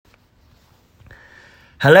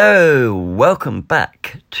Hello, welcome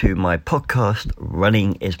back to my podcast,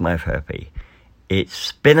 Running is My Therapy.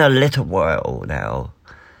 It's been a little while now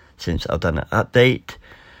since I've done an update.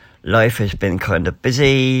 Life has been kind of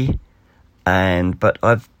busy, but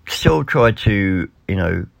I've still tried to,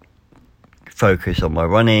 focus on my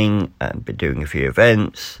running and been doing a few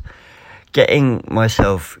events, gearing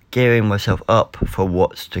myself up for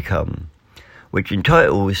what's to come, which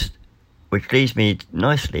leads me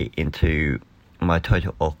nicely into my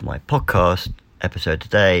title of my podcast episode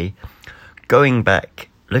today, looking back,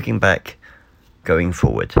 going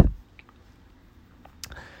forward.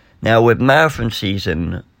 Now, with marathon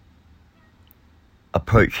season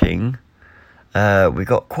approaching, we've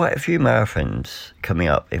got quite a few marathons coming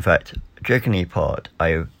up. In fact, jokingly apart,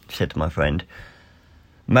 I said to my friend,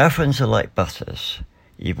 marathons are like buses.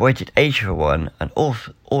 You've waited ages for one, and all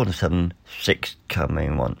of a sudden, 6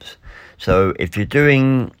 coming once. So if you're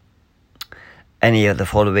doing any of the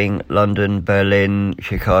following: London, Berlin,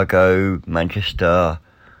 Chicago, Manchester,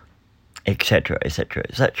 etc., etc.,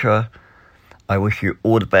 etc., I wish you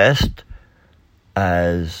all the best.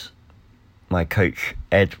 As my coach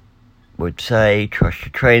Ed would say, trust your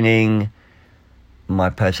training. My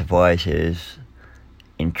personal advice is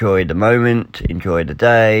enjoy the moment, enjoy the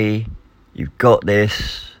day. You've got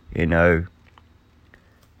this,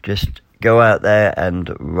 just go out there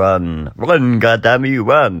and run, goddamn you,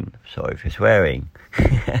 run. Sorry for swearing.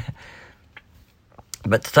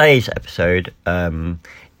 But today's episode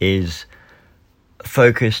is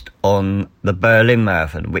focused on the Berlin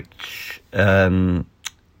Marathon, which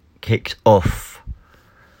kicks off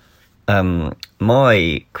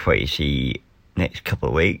my crazy next couple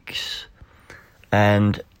of weeks.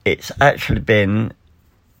 And it's actually been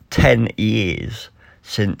 10 years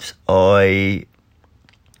since I've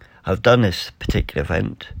done this particular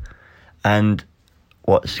event, and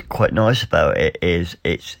what's quite nice about it is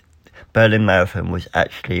Berlin Marathon was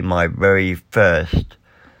actually my very first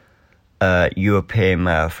European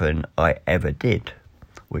marathon I ever did,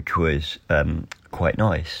 which was quite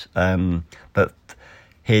nice. But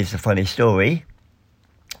here's the funny story: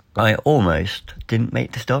 I almost didn't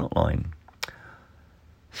make the start line.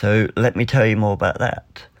 So let me tell you more about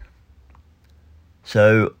that.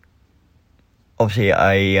 So obviously,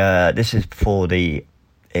 this is before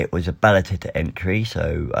it was a balloted entry,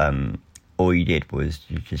 so all you did was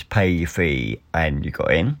you just pay your fee and you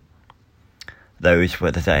got in. Those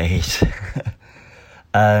were the days.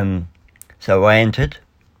 So I entered,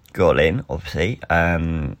 got in, obviously.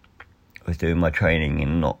 Was doing my training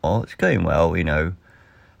and it's going well,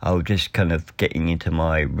 I was just kind of getting into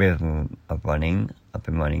my rhythm of running. I've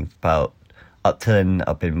been running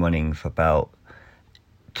for about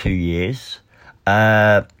 2 years.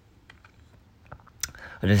 I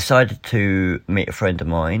decided to meet a friend of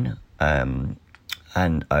mine, and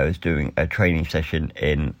I was doing a training session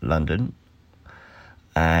in London,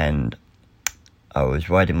 and I was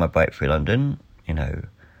riding my bike through London,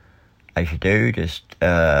 as you do, just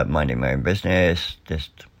minding my own business,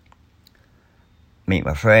 just meet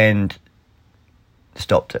my friend,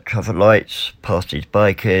 stopped at traffic lights, past these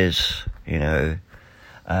bikers,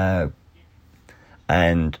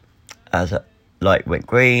 and as a light went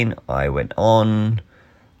green, I went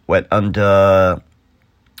under,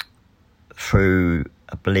 through,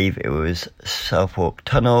 I believe it was Southwark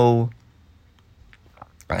Tunnel,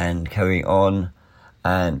 and carrying on.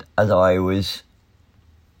 And as I was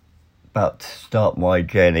about to start my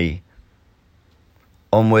journey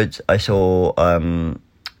onwards, I saw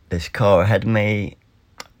this car ahead of me,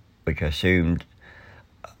 which I assumed,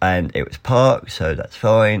 and it was parked, so that's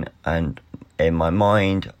fine. And in my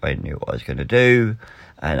mind, I knew what I was going to do,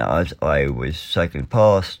 and as I was cycling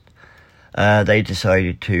past, they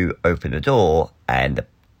decided to open the door, and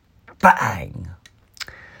bang!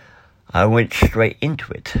 I went straight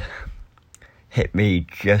into it. Hit me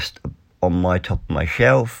just on my top of my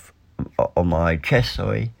chest,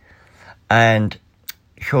 and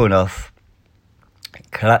sure enough,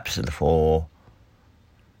 collapsed to the floor,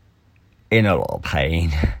 in a lot of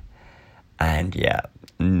pain, and yeah,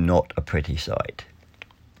 not a pretty sight.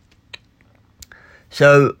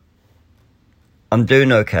 So I'm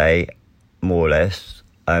doing okay, more or less.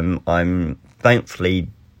 I'm thankfully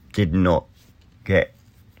did not get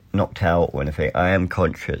knocked out or anything. I am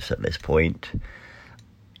conscious at this point.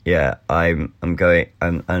 Yeah, I'm going,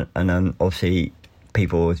 and obviously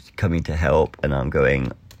people are coming to help, and I'm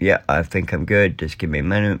going, yeah, I think I'm good, just give me a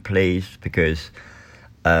minute please, because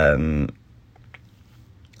I've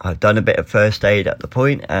done a bit of first aid at the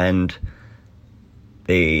point, and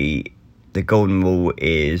the golden rule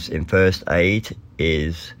is in first aid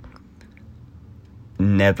is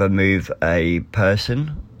never move a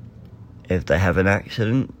person if they have an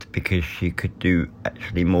accident, because you could do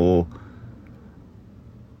actually more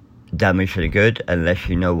damage than good unless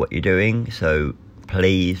you know what you're doing. So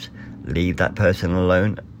please leave that person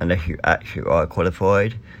alone unless you actually are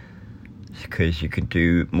qualified, because you could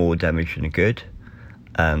do more damage than good.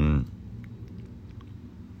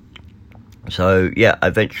 So yeah,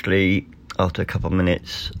 eventually after a couple of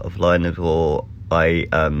minutes of lying on the floor, I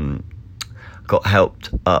got helped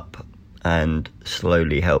up and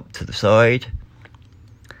slowly helped to the side.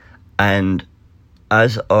 And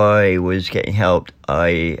as I was getting helped,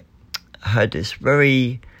 I had this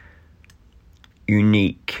very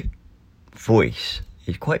unique voice.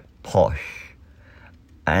 It's quite posh,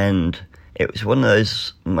 and it was one of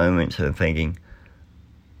those moments of thinking,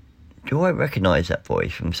 do I recognise that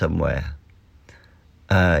voice from somewhere?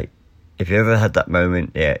 If you ever had that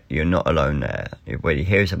moment, yeah, you're not alone there. When you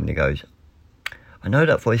hear somebody goes, I know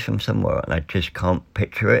that voice from somewhere, and I just can't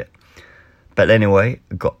picture it. But anyway,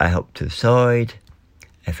 I got help to the side.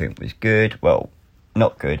 Everything was good. Well,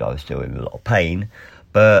 not good. I was still in a lot of pain.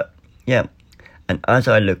 But yeah, and as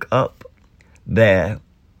I look up, there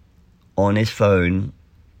on his phone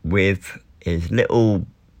with his little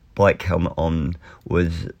bike helmet on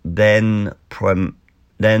was then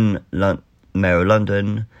Mayor of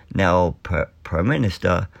London, now Prime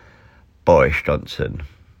Minister Boris Johnson.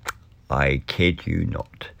 I kid you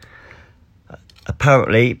not.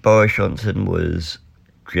 Apparently, Boris Johnson was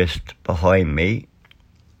just behind me.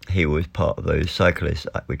 He was part of those cyclists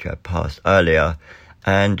which I passed earlier.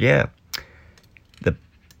 And yeah, the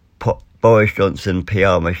Boris Johnson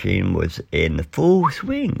PR machine was in full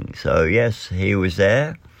swing. So yes, he was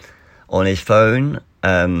there on his phone,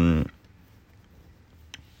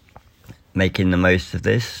 making the most of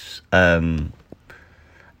this.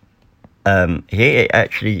 He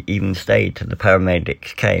actually even stayed till the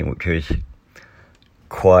paramedics came, which was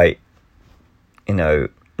quite,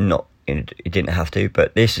 not, it didn't have to,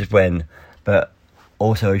 but this is when, but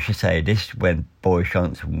also I should say, this is when Boris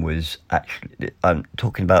Johnson was actually, I'm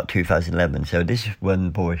talking about 2011, so this is when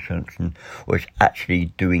Boris Johnson was actually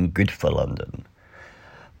doing good for London,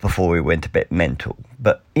 before he went a bit mental.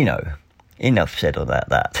 But, enough said on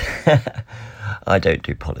that. I don't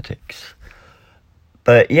do politics.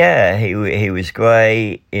 But yeah, he was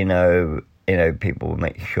great, people were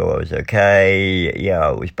making sure I was okay. Yeah,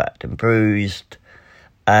 I was battered and bruised.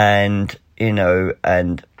 And,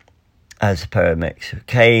 and as the paramedics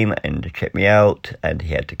came and checked me out and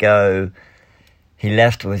he had to go, he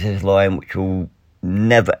left with his line, which will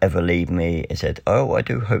never ever leave me. He said, "Oh, I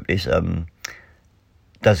do hope this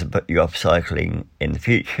doesn't put you off cycling in the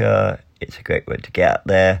future. It's a great way to get out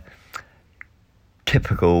there."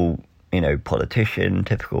 Typical, politician,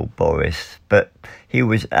 typical Boris, but he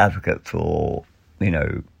was advocate for,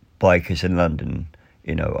 bikers in London,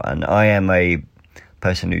 and I am a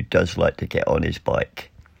person who does like to get on his bike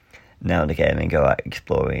now and again and go out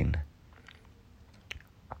exploring.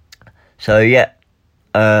 So yeah,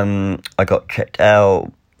 I got checked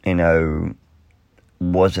out,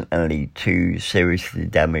 wasn't only too seriously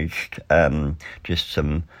damaged, just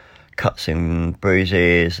some cuts and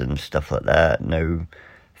bruises and stuff like that.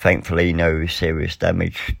 Thankfully no serious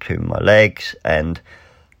damage to my legs. And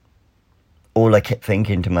all I kept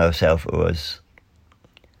thinking to myself was,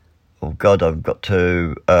 oh God, I've got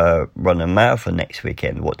to run a marathon next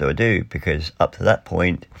weekend. What do I do? Because up to that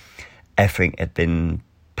point, everything had been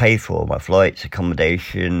paid for, my flights,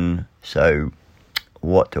 accommodation. So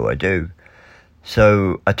what do I do?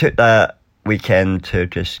 So I took that weekend to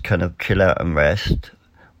just kind of chill out and rest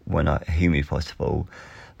when humanly possible.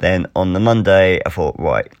 Then on the Monday, I thought,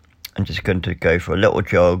 right, I'm just going to go for a little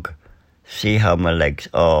jog, see how my legs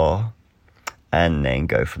are, and then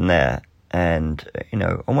go from there. And,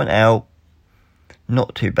 I went out,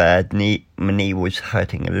 not too bad. My knee was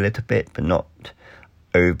hurting a little bit, but not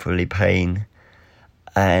overly pain.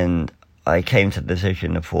 And I came to the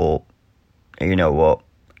decision and thought, you know what,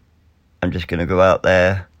 I'm just going to go out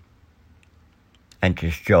there and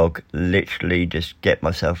just jog, literally just get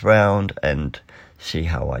myself round and see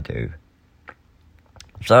how I do.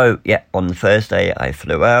 So, yeah, on the Thursday I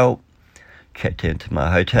flew out, checked into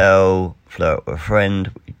my hotel, flew out with a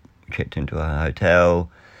friend, checked into a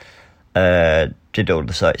hotel, did all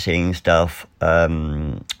the sightseeing stuff,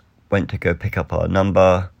 went to go pick up our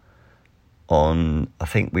number I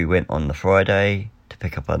think we went on the Friday to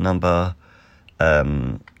pick up our number,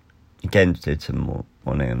 again did some more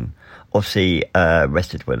on him. Obviously,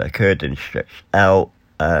 rested when I could and stretched out.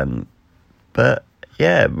 But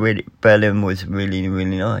yeah, really, Berlin was really,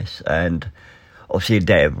 really nice. And obviously, the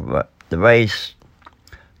day of the race,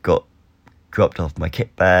 got dropped off my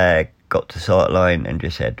kit bag, got to start line, and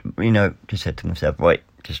just said to myself, right,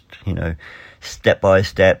 just, step by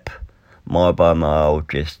step, mile by mile,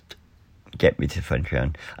 just get me to the finish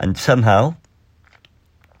line. And somehow,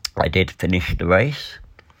 I did finish the race.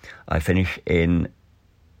 I finished in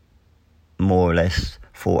more or less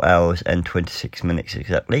 4 hours and 26 minutes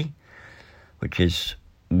exactly, which is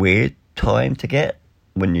weird time to get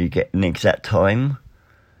when you get an exact time.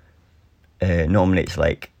 Normally it's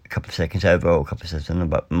like a couple of seconds over or a couple of seconds under,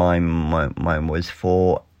 but mine was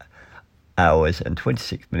 4 hours and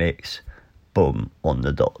 26 minutes, boom, on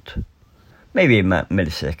the dot. Maybe a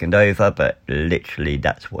millisecond over, but literally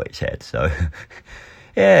that's what it said. So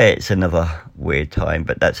yeah, it's another weird time,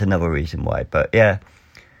 but that's another reason why. But yeah,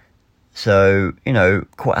 so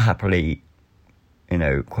quite happy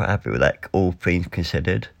with that, all things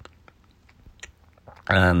considered.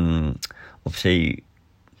 Obviously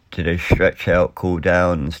did a stretch out, cool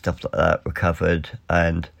down and stuff like that, recovered.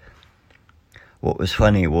 And what was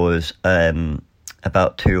funny was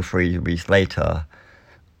about 2 or 3 weeks later,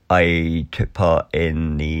 I took part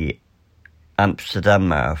in the Amsterdam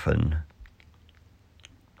Marathon,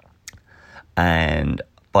 and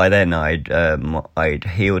by then I'd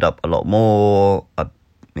healed up a lot more.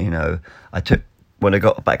 When I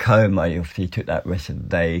got back home, I obviously took that rest of the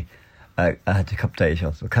day. I had a couple of days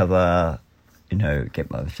off to recover,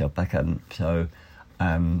 get myself back up. So,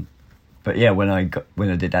 but yeah, when I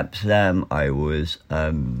did Amsterdam, I was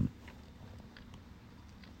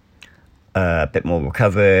a bit more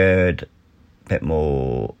recovered, a bit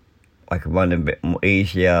more, I could run a bit more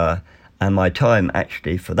easier, and my time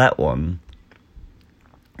actually for that one,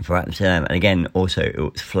 for Amsterdam, and again also it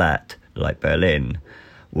was flat like Berlin,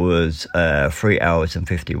 was 3 hours and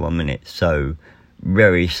 51 minutes. So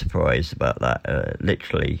very surprised about that.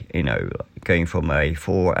 Literally, going from a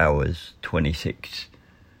 4 hours 26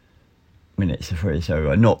 minutes to 3, so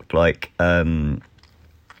I knocked like 20,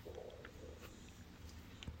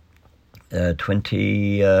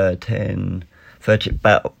 10, 30,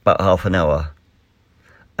 about half an hour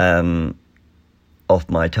off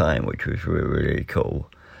my time, which was really, really cool.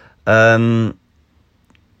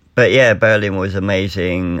 But yeah, Berlin was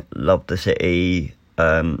amazing. Loved the city.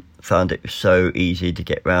 Found it so easy to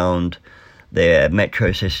get round. Their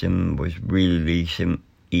metro system was really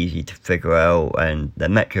easy to figure out, and the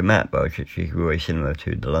metro map was actually very similar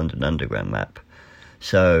to the London Underground map.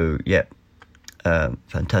 So yeah,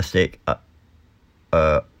 fantastic.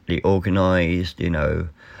 Organised,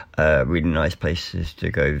 really nice places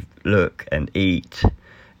to go look and eat.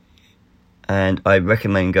 And I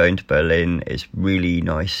recommend going to Berlin. It's really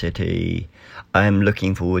nice city. I am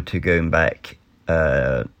looking forward to going back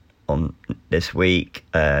on this week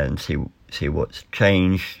and see what's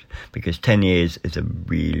changed, because 10 years is a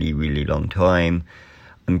really, really long time.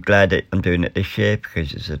 I'm glad that I'm doing it this year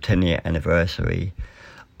because it's a 10-year anniversary.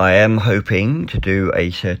 I am hoping to do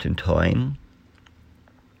a certain time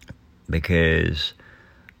because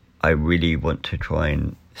I really want to try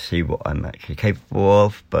and see what I'm actually capable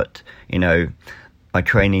of. But, my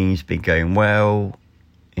training's been going well.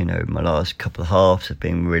 My last couple of halves have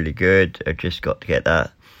been really good. I've just got to get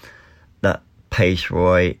that pace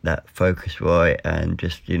right, that focus right, and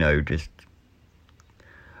just do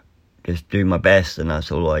my best, and that's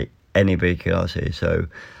all anybody can ask you. So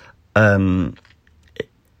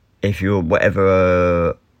if you're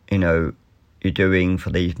whatever you're doing for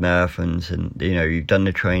these marathons, and you've done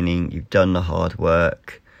the training, you've done the hard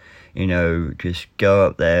work, just go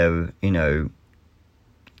up there.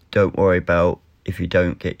 Don't worry about if you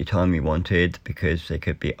don't get your time you wanted, because there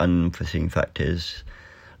could be unforeseen factors,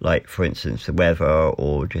 like for instance the weather,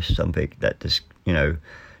 or just something that just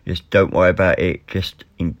don't worry about it. Just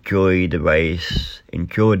enjoy the race,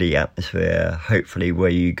 enjoy the atmosphere. Hopefully where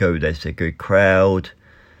you go there's a good crowd,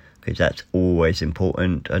 because that's always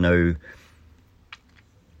important. I know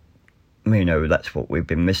that's what we've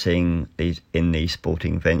been missing in these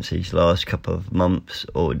sporting events these last couple of months,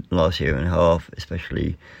 or last year and a half,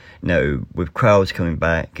 especially with crowds coming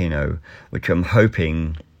back, which I'm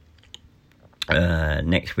hoping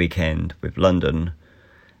next weekend with London,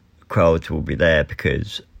 crowds will be there,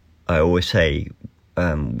 because I always say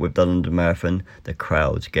with the London Marathon, the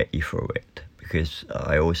crowds get you through it, because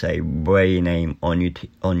I always say wear your name on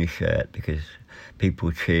your shirt, because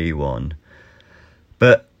people cheer you on.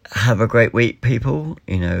 But have a great week, people.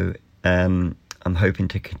 I'm hoping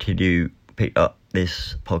to pick up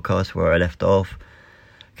this podcast where I left off,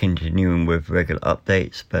 continuing with regular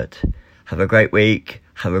updates. But have a great week,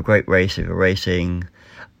 have a great race if you're racing,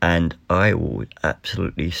 and I will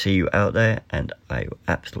absolutely see you out there, and I will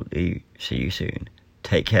absolutely see you soon.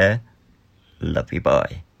 Take care, love you,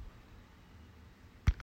 bye.